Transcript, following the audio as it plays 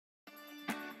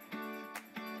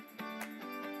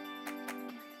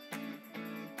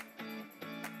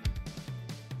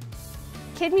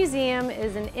Kid Museum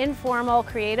is an informal,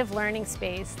 creative learning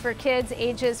space for kids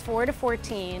ages 4 to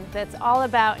 14 that's all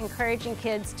about encouraging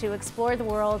kids to explore the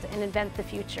world and invent the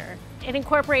future. It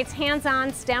incorporates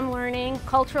hands-on STEM learning,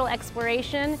 cultural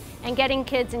exploration, and getting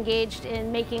kids engaged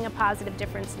in making a positive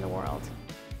difference in the world.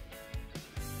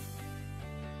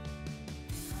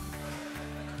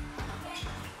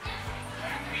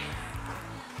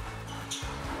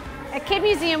 At Kid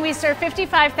Museum, we serve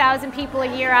 55,000 people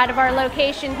a year out of our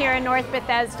location here in North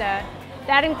Bethesda.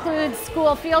 That includes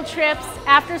school field trips,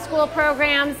 after-school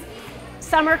programs,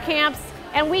 summer camps,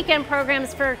 and weekend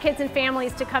programs for kids and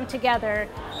families to come together.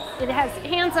 It has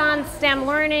hands-on STEM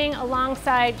learning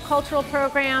alongside cultural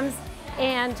programs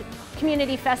and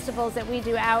community festivals that we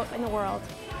do out in the world.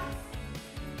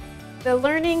 The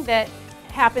learning that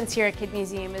happens here at Kid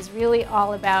Museum is really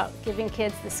all about giving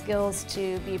kids the skills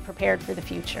to be prepared for the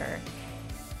future.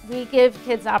 We give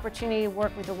kids the opportunity to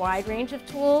work with a wide range of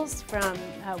tools, from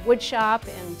woodshop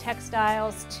and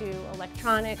textiles to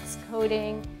electronics,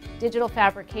 coding, digital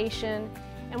fabrication.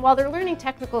 And while they're learning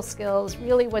technical skills,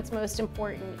 really what's most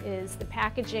important is the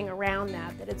packaging around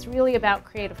that it's really about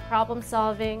creative problem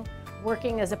solving,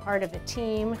 working as a part of a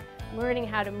team, learning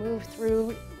how to move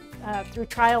through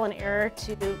trial and error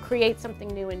to create something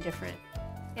new and different.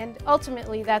 And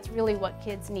ultimately, that's really what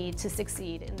kids need to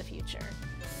succeed in the future.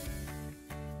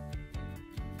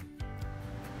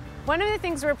 One of the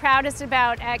things we're proudest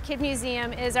about at Kid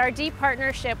Museum is our deep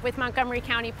partnership with Montgomery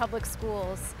County Public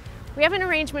Schools. We have an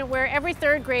arrangement where every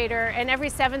third grader and every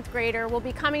seventh grader will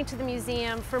be coming to the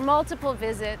museum for multiple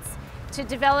visits to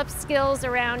develop skills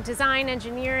around design,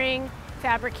 engineering,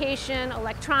 fabrication,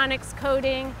 electronics,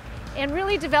 coding, and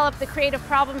really develop the creative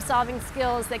problem-solving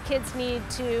skills that kids need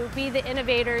to be the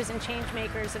innovators and change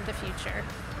makers of the future.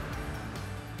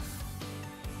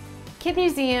 Kid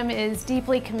Museum is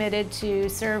deeply committed to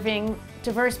serving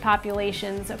diverse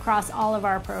populations across all of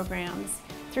our programs.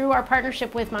 Through our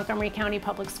partnership with Montgomery County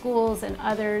Public Schools and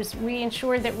others, we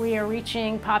ensure that we are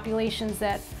reaching populations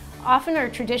that often are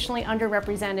traditionally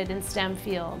underrepresented in STEM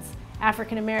fields: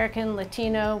 African American,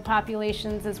 Latino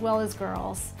populations, as well as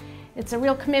girls. It's a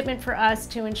real commitment for us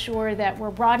to ensure that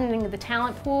we're broadening the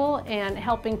talent pool and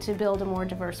helping to build a more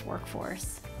diverse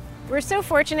workforce. We're so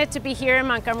fortunate to be here in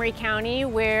Montgomery County,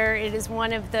 where it is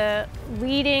one of the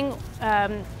leading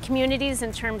communities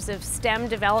in terms of STEM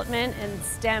development and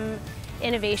STEM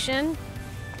innovation.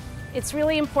 It's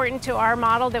really important to our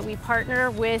model that we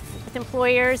partner with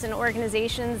employers and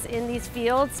organizations in these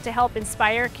fields to help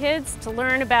inspire kids to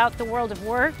learn about the world of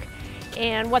work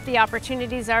and what the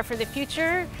opportunities are for the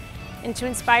future, and to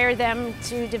inspire them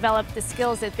to develop the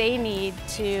skills that they need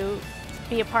to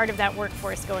be a part of that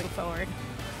workforce going forward.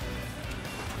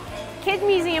 Kid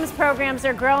Museum's programs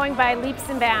are growing by leaps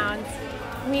and bounds.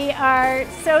 We are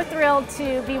so thrilled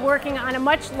to be working on a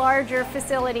much larger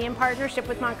facility in partnership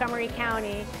with Montgomery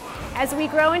County. As we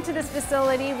grow into this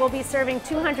facility, we'll be serving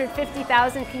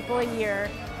 250,000 people a year,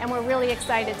 and we're really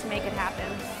excited to make it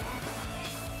happen.